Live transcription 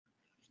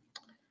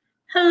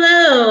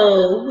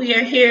Hello, we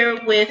are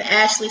here with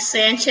Ashley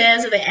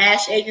Sanchez of the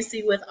Ash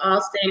Agency with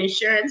Allstate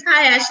Insurance.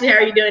 Hi, Ashley. How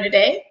are you doing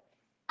today?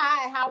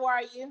 Hi, how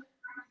are you?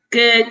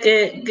 Good,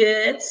 good,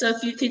 good. So,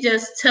 if you could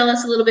just tell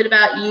us a little bit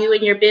about you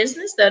and your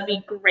business, that'd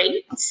be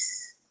great.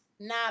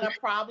 Not a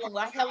problem.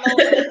 Well, hello,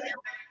 everyone.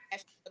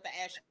 Ashley with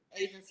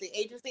the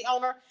agency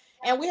owner,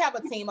 and we have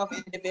a team of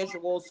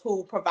individuals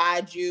who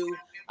provide you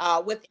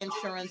with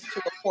insurance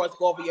to, of course,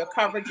 go over your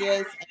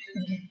coverages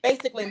and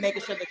basically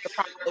making sure that you're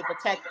properly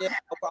protected.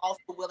 But we're also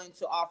willing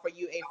to offer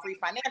you a free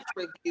financial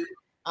review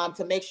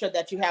to make sure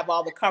that you have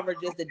all the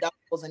coverages,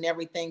 deductibles, and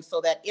everything, so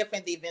that if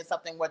in the event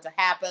something were to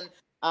happen,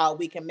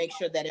 we can make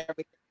sure that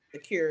everything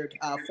is secured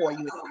for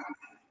you.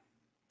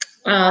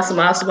 Awesome,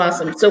 awesome,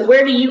 awesome. So,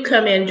 where do you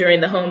come in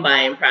during the home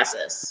buying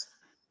process?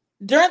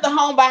 During the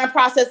home buying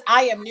process,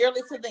 I am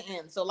nearly to the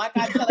end. So, like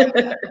I tell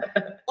everyone,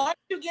 once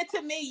you get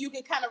to me, you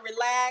can kind of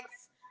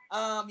relax.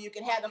 You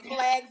can have the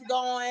flags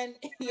going,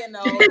 the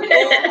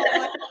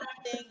bullhorn,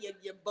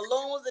 your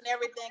balloons and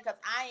everything, because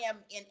I am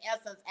in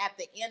essence at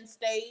the end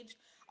stage.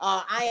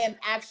 I am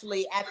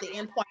actually at the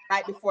end point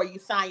right before you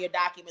sign your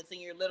documents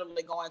and you're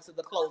literally going to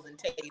the closing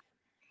table.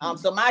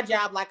 So my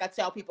job, like I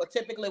tell people,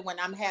 typically when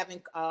I'm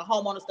having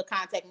homeowners to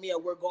contact me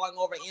or we're going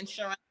over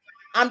insurance,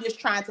 I'm just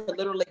trying to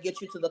literally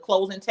get you to the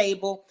closing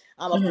table.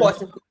 Of Mhm.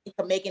 course, if we need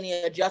to make any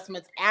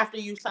adjustments after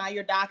you sign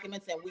your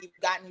documents and we've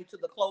gotten you to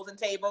the closing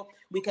table,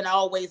 we can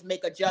always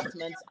make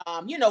adjustments,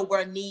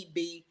 where need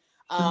be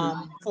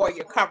for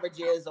your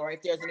coverages, or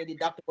if there's any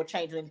deductible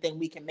change or anything,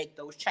 we can make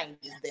those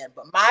changes then.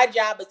 But my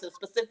job is to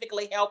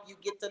specifically help you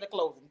get to the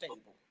closing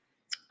table.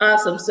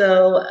 Awesome.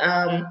 So,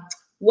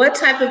 what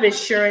type of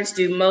insurance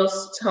do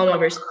most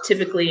homeowners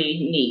typically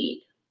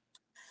need?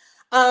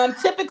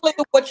 Typically,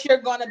 what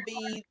you're going to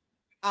be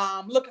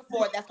looking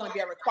for, that's going to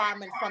be a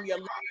requirement from your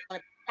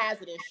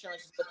hazard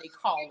insurance, is what they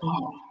call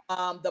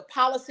it. The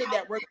policy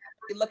that we're going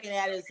to be looking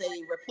at is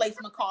a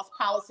replacement cost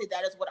policy.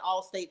 That is what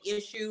Allstate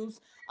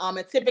issues.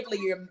 And typically,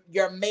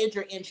 your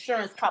major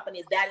insurance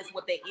companies, that is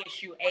what they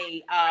issue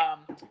a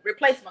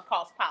replacement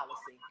cost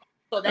policy.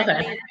 So that Okay.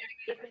 means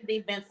if in the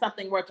event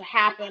something were to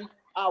happen,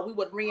 we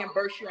would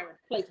reimburse you a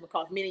replacement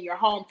cost, meaning your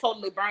home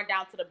totally burned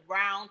down to the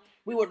ground.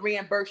 We would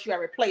reimburse you a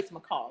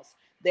replacement cost.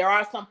 There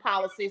are some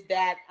policies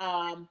that,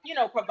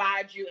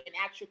 provide you an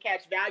actual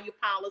cash value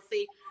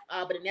policy,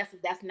 but in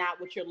essence, that's not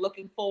what you're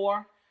looking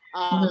for.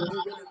 Mhm.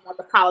 You really want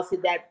the policy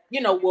that,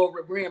 will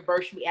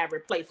reimburse you at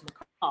replacement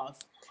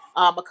cost.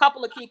 A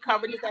couple of key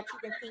coverages that you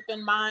can keep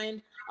in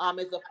mind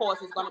is, of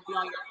course, it's going to be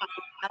on your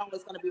policy. Not only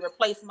is going to be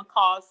replacement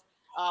costs,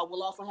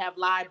 we'll also have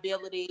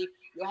liability.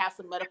 You'll have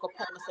some medical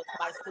payments if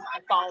somebody slips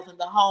and falls in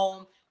the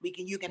home.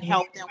 You can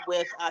help them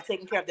with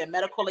taking care of their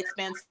medical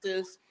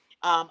expenses.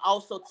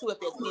 Also, too, if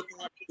there's anything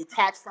that's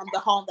detached from the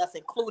home that's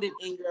included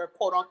in your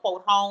quote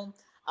unquote home,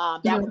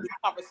 that would Mhm. be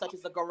covered, such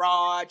as a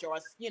garage or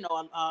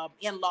an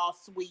in-law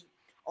suite,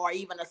 or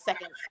even a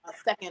second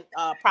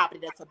property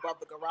that's above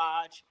the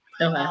garage.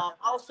 Okay.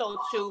 Also,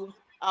 too,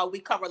 we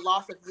cover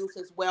loss of use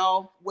as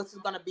well. What's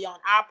going to be on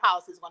our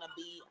policy is going to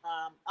be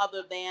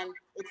other than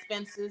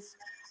expenses,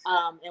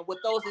 and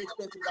what those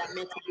expenses are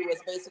meant to do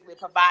is basically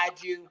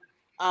provide you.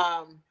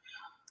 Um,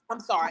 I'm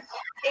sorry,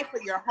 pay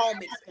for your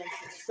home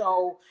expenses.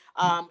 So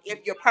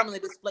if you're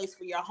permanently displaced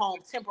for your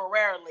home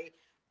temporarily,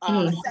 a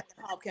Mhm. second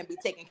home can be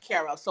taken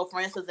care of. So for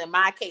instance, in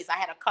my case, I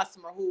had a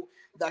customer who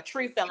the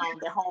tree fell on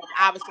their home.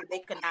 Obviously, they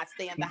could not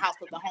stay in the house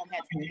because the home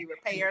had to be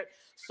repaired.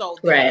 So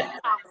their Right. new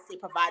policy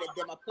provided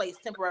them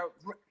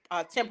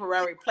a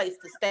temporary place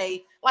to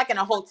stay, like in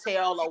a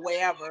hotel or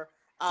wherever,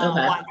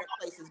 Okay. while your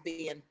place is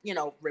being,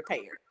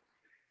 repaired.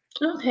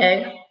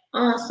 Okay,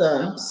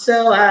 awesome.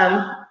 So,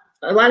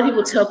 a lot of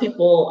people tell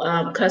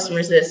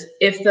customers this: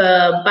 if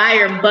the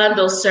buyer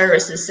bundle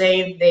services,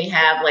 say they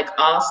have like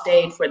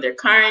Allstate for their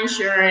car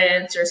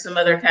insurance or some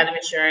other kind of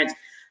insurance,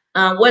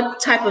 what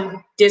type of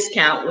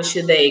discount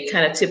should they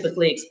kind of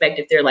typically expect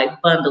if they're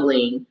like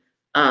bundling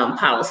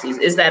policies?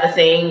 Is that a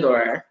thing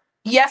or?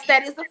 Yes,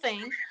 that is a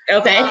thing.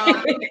 Okay.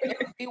 Um,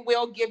 we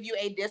will give you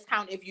a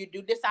discount if you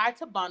do decide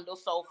to bundle.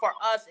 So for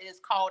us, it is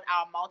called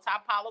our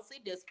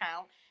multi-policy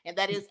discount, and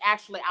that is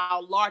actually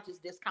our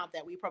largest discount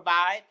that we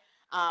provide.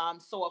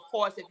 So of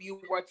course, if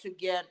you were to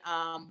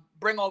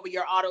bring over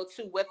your auto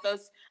two with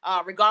us,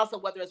 regardless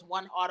of whether it's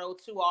one auto,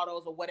 two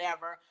autos, or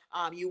whatever,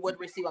 you would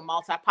receive a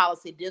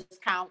multi-policy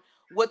discount.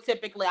 What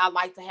typically I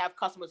like to have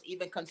customers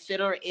even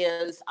consider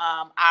is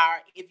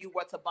our if you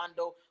were to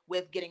bundle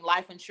with getting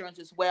life insurance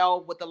as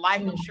well. What the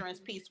life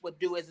insurance piece would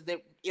do is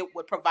it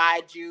would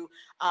provide you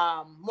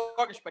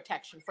mortgage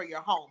protection for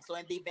your home. So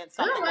in the event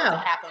Oh something were to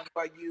wow. happen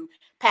or you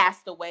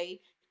passed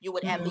away, you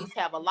would at Mhm. least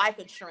have a life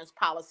insurance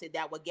policy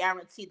that would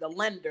guarantee the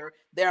lender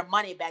their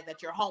money back,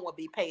 that your home would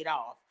be paid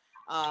off.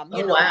 Oh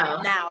wow.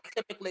 Now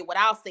typically what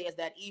I'll say is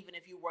that even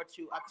if you were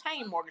to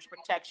obtain mortgage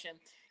protection,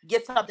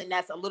 get something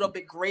that's a little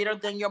bit greater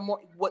than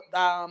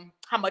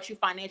how much you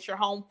finance your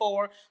home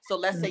for. So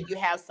let's say you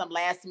have some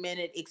last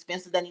minute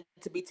expenses that need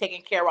to be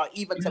taken care of,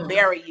 even to Mhm.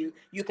 bury you,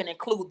 you can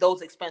include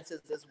those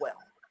expenses as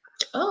well.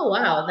 Oh,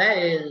 wow, that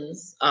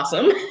is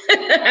awesome.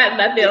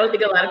 I don't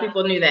think a lot of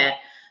people knew that.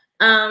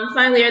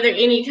 Finally, are there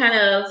any kind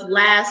of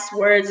last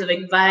words of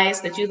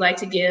advice that you'd like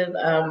to give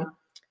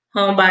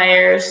home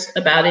buyers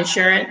about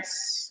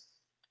insurance?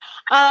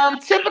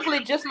 Typically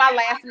just my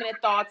last minute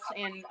thoughts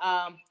and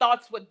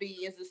thoughts would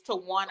be is to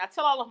one, I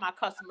tell all of my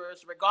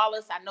customers,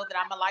 regardless, I know that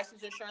I'm a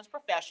licensed insurance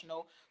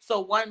professional. So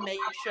one, make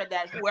sure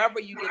that whoever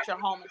you get your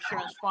home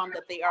insurance from,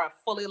 that they are a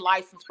fully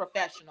licensed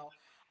professional.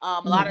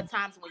 A lot Mhm. of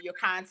times when you're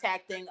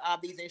contacting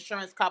these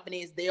insurance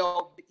companies,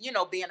 they'll,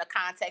 be in a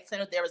contact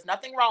center. There is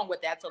nothing wrong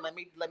with that. So let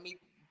me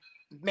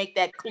make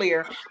that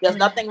clear. There's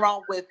nothing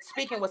wrong with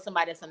speaking with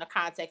somebody that's in a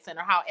contact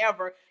center.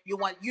 However, you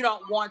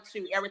don't want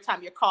to every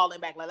time you're calling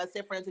back. Like, let's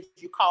say for instance,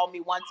 you called me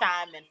one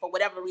time and for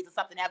whatever reason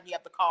something happened, you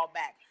have to call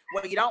back.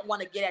 Well, you don't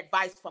want to get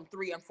advice from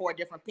 3 and 4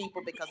 different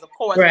people, because of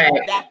course Right.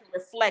 that can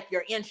reflect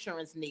your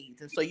insurance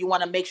needs. And so you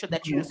want to make sure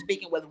that you're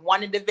speaking with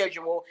one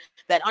individual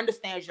that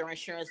understands your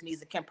insurance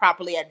needs and can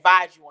properly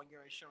advise you on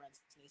your insurance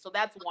needs. So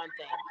that's one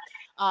thing.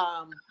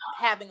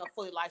 Having a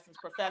fully licensed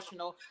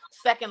professional.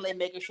 Secondly,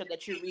 making sure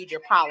that you read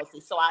your policy.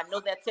 So I know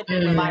that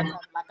typically a lot of Mm.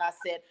 times, like I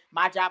said,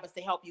 my job is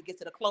to help you get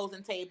to the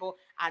closing table.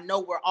 I know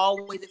we're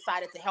always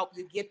excited to help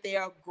you get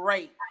there.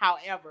 Great.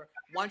 However,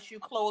 once you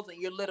close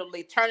and you're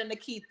literally putting the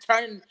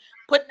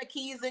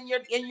keys in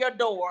your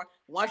door,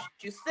 once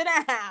you sit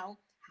down,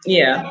 get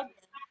Yeah. settled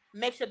in,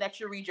 make sure that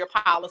you read your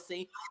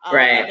policy, and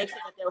Right. make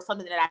sure that there was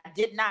something that I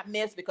did not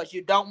miss, because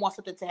you don't want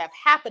something to have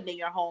happened in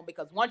your home,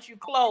 because once you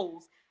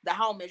close, the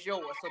home is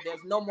yours. So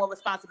there's no more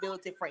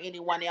responsibility for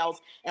anyone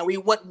else. And we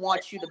wouldn't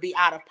want you to be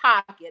out of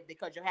pocket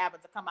because you're having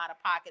to come out of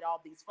pocket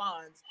all these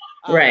funds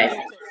Right.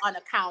 due to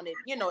unaccounted,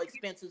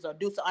 expenses, or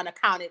due to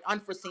unaccounted,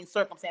 unforeseen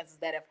circumstances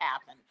that have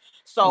happened.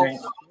 So Right.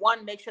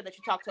 one, make sure that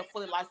you talk to a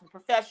fully licensed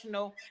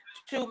professional.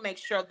 Two, make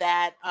sure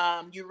that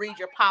you read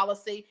your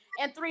policy.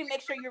 And three,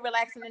 make sure you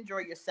relax and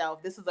enjoy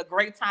yourself. This is a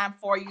great time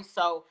for you.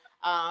 So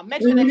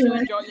make sure that you Mhm.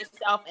 enjoy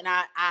yourself. And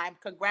I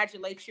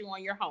congratulate you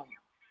on your home.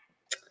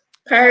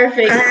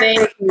 Perfect.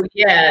 Thank you.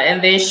 Yeah.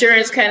 And the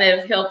insurance kind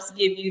of helps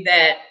give you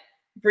that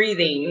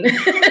breathing,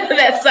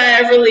 that sigh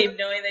of relief,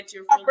 knowing that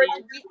you're fully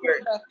Coverage,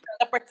 insured.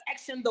 the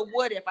protection, the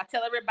what if. I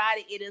tell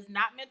everybody it is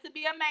not meant to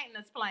be a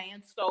maintenance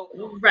plan. So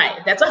the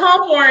Right. That's a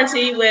home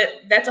warranty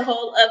that's a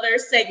whole other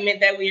segment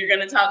that we are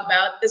going to talk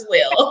about as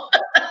well.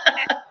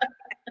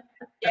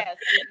 yes,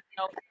 it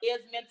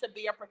is meant to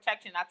be a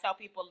protection. I tell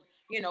people,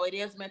 it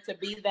is meant to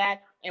be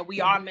that, and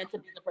we are meant to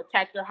be the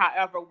protector.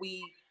 However,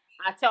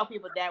 I tell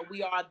people that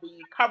we are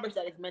the coverage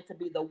that is meant to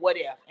be the what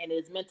if, and it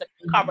is meant to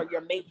cover your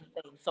major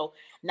things. So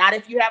not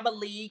if you have a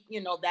leak,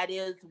 that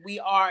is, we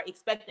are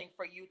expecting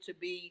for you to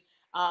be,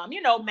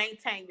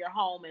 maintain your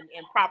home and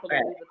properly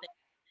Right. do the things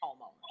as a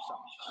homeowner. So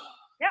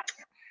yeah.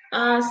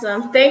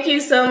 Awesome. Thank you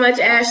so much,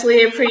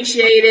 Ashley.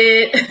 Appreciate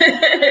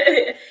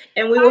it.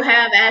 And we will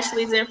have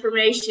Ashley's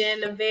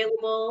information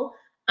available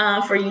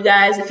for you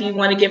guys if you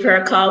want to give her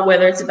a call,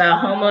 whether it's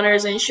about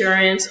homeowners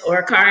insurance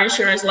or car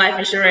insurance, life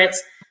insurance.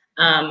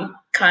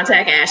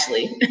 Contact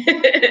Ashley.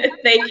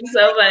 Thank you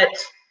so much.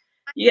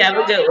 You have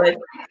a good one.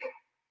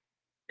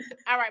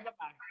 All right. Bye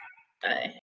bye. Bye.